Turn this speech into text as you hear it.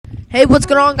Hey, what's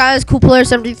going on, guys? Cool Player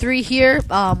 73 here,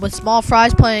 with Small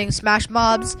Fries playing Smash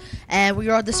Mobs, and we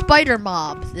are the Spider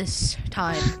Mob this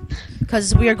time,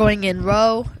 because we are going in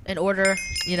row, in order,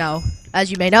 you know, as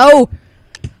you may know,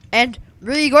 and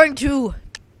we're going to,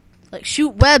 like,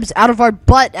 shoot webs out of our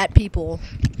butt at people,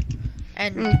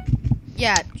 and,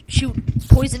 yeah, shoot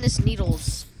poisonous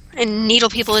needles. And needle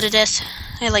people to death.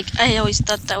 I always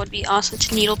thought that would be awesome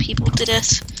to needle people to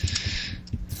death.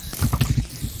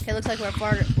 Okay, looks like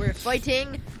we're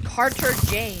fighting Carter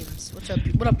James.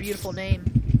 What a beautiful name.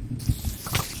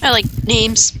 I like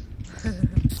names.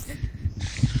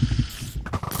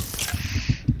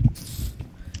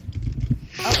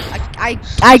 Oh,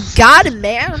 I got him,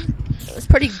 man. It was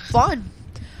pretty fun.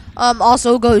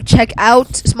 Also go check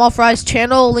out Small Fry's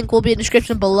channel. Link will be in the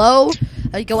description below.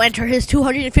 Go enter his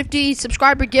 250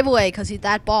 subscriber giveaway because he's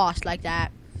that boss like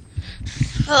that.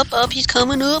 Up, he's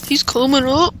coming up, he's coming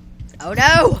up. Oh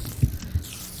no!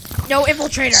 No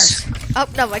infiltrators! Oh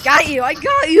no, I got you!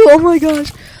 Oh my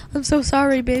gosh! I'm so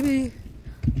sorry, baby.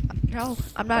 No,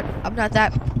 I'm not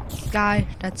that guy.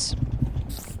 What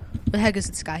the heck is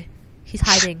this guy? He's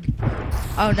hiding.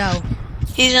 Oh no.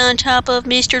 He's on top of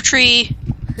Mr. Tree.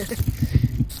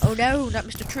 Oh no, not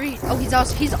Mr. Tree. Oh, he's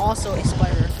also a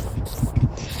spider.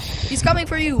 He's coming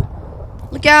for you.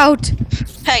 Look out!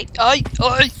 Hey,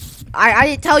 I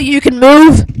didn't tell you can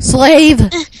move, slave.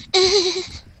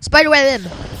 Spiderweb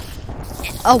him.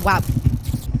 Oh wow.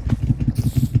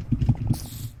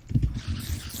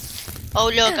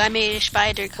 Oh look, I made a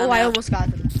spider come out. I almost got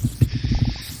him.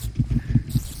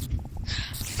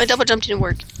 My double jump didn't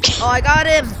work. Oh, I got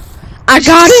him.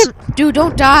 Dude,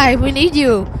 don't die. We need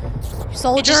you,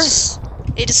 soldier.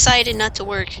 It decided not to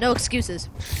work. No excuses.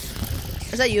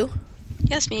 Is that you?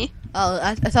 Yes, me. Oh,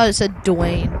 I thought it said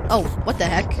Dwayne. Oh, what the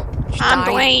heck? I'm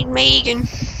Dwayne Megan.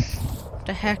 What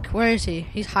the heck? Where is he?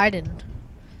 He's hiding.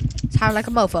 He's hiding like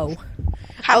a mofo.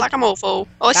 Like a mofo.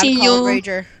 Oh, I see you.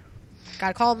 Rager.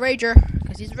 Gotta call him Rager,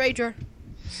 because he's a Rager.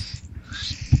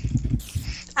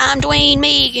 I'm Dwayne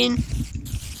Megan.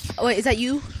 Oh, wait, is that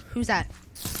you? Who's that?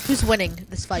 Who's winning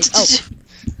this fight? Oh.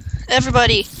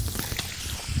 Everybody.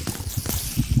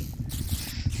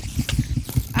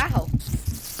 Ow.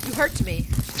 You hurt me.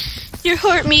 You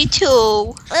hurt me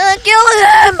too. Kill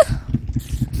him!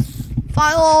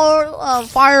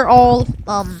 Fire all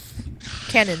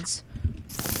cannons.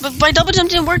 But my double jump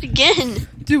didn't work again.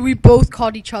 Dude, we both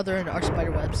caught each other in our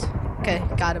spider webs. Okay,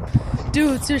 got him.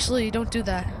 Dude, seriously, don't do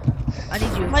that. I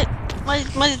need you.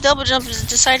 My double jump is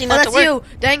deciding not to work. Oh,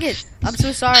 that's you! Dang it! I'm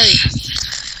so sorry.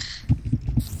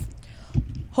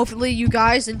 Hopefully you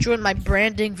guys enjoyed my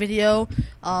branding video.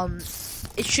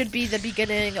 It should be the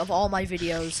beginning of all my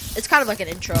videos. It's kind of like an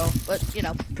intro, but, you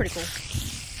know, pretty cool.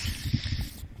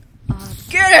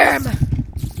 Get him!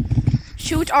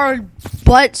 Shoot our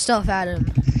butt stuff at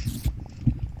him.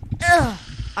 Ugh,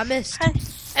 I missed.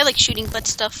 I like shooting butt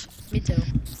stuff. Me too.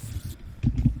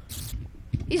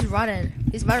 He's running.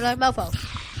 He's running like a mofo.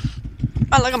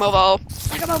 I like a mofo.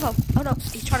 Like a mofo. Oh no,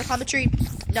 he's trying to climb a tree.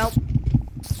 No.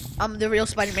 I'm the real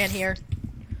Spider-Man here.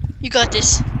 You got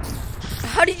this.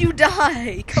 How did you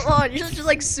die? Come on, you're just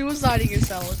like suiciding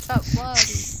yourself. It's not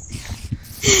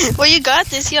funny. Well, you got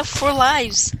this. You have 4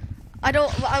 lives. I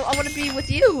want to be with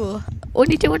you. What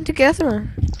are you doing together?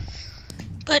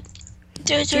 But,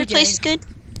 the place is good.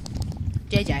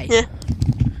 JJ. Yeah.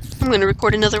 I'm gonna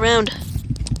record another round.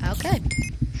 Okay.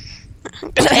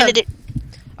 I'm gonna edit it.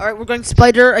 Alright, we're going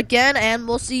Spider again, and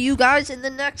we'll see you guys in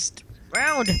the next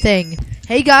round thing.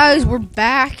 Hey guys, we're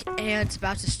back, and it's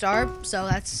about to start, so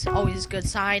that's always a good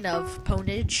sign of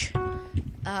ponage.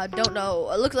 Don't know.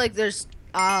 It looks like there's...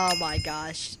 Oh my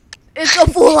gosh. It's a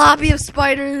full lobby of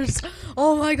spiders!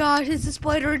 Oh my gosh, it's a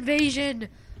spider invasion!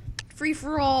 Free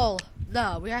for all.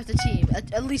 No, we have to team.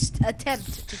 At least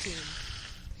attempt to team.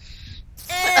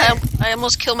 I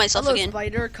almost killed myself hello, again.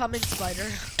 Spider, come in, Spider.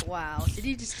 Wow, did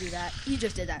he just do that? He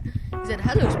just did that. He said,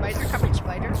 hello, Spider, come in,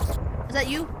 Spider. Is that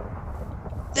you?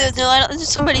 No,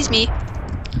 somebody's me.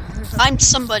 I'm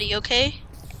somebody, okay?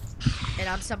 And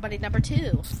I'm somebody number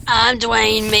 2. I'm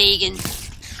Dwayne Megan.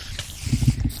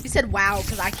 He said wow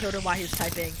because I killed him while he was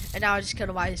typing. And now I just killed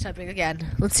him while he's typing again.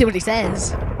 Let's see what he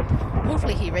says.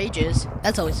 Hopefully he rages.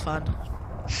 That's always fun.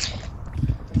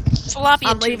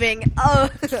 I'm leaving. Oh,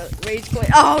 rage quit.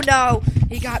 Oh no!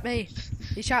 He got me.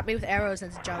 He shot me with arrows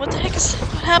and jumped. What the heck is...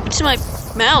 What happened to my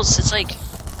mouse? It's like...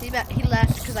 He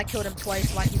left because I killed him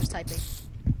twice while he was typing.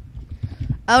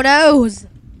 Oh no!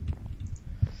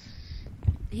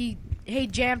 He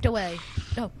jammed away.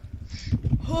 No.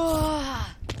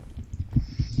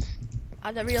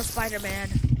 I'm the real Spider-Man.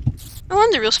 Oh,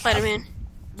 I'm the real Spider-Man.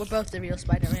 We're both the real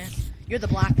Spider-Man. You're the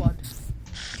black one.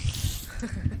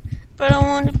 but I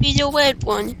want to be the wet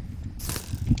one.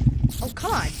 Oh,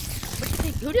 come on. What do you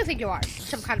think? Who do you think you are?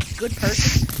 Some kind of good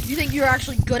person? You think you're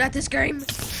actually good at this game?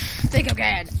 Think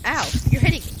again. Ow, you're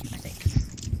hitting me, I think.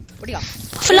 What do you got?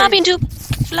 Fallopian tube.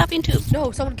 Fallopian tube.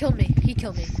 No, someone killed me. He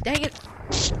killed me. Dang it.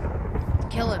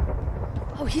 Kill him.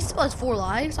 Oh, he still has 4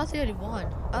 lives? I thought he had 1.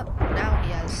 Oh, now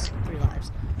he has 3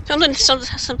 lives.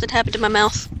 Something happened to my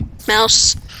mouth.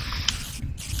 Mouse.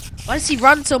 Why does he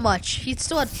run so much? He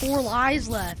still had 4 lives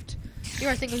left. Here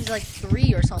I think he's like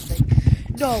 3 or something.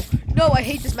 No, I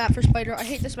hate this map for Spider. I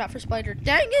hate this map for Spider.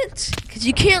 Dang it! Because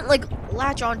you can't, like,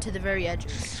 latch on to the very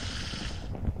edges.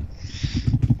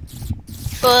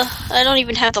 I don't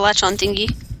even have the latch on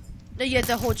thingy. No, you have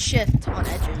to hold shift on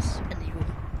edges. And you...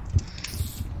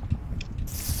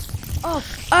 Oh,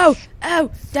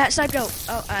 that snipe, no.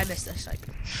 Oh, I missed that snipe.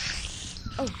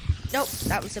 Oh, nope,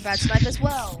 that was a bad snipe as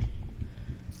well.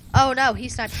 Oh, no, he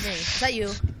sniped me. Is that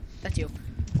you? That's you.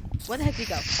 Where the heck did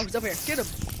he go? Oh, he's over here. Get him.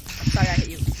 I'm sorry I hit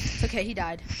you. It's okay, he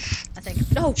died. I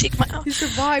think. No, you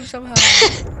survived somehow.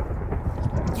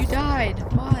 You died.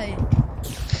 Why?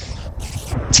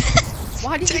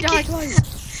 Why did you die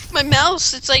twice? My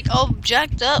mouse, it's like all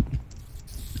jacked up.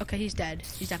 Okay, he's dead.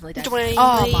 He's definitely dead. Dwayne.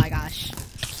 Oh my gosh.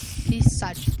 He's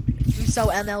so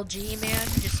MLG, man.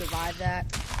 He just survived that.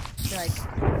 You're like,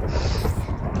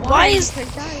 why is he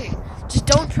dying? Just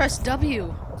don't press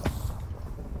W.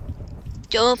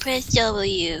 Don't press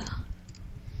W.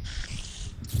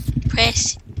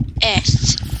 Press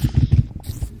S.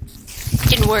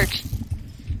 Didn't work.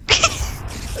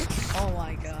 Oh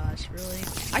my gosh, really?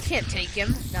 I can't take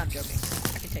him. No, I'm joking.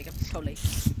 I can take him, totally.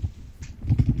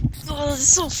 Oh, this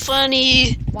is so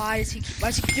funny. Why is he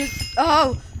doing...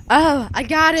 Oh, I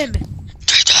got him.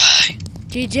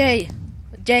 GJ.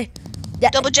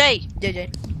 Double J.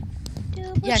 JJ.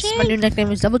 Double Yes, J. my new nickname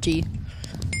is Double G.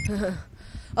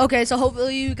 Okay, so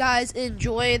hopefully you guys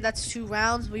enjoyed. That's 2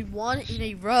 rounds. We won in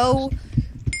a row.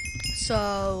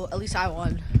 So, at least I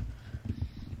won.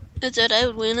 I thought I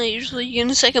would win. I usually get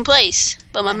in second place.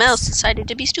 But my mouse decided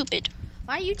to be stupid.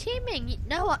 Why are you teaming?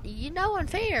 You know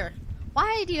unfair.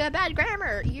 Why do you have bad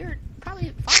grammar? You're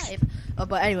probably 5. Oh,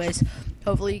 but anyways,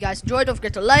 hopefully you guys enjoyed. Don't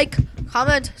forget to like,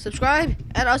 comment, subscribe,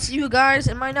 and I'll see you guys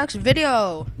in my next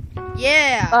video.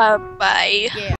 Yeah. Bye. Yeah.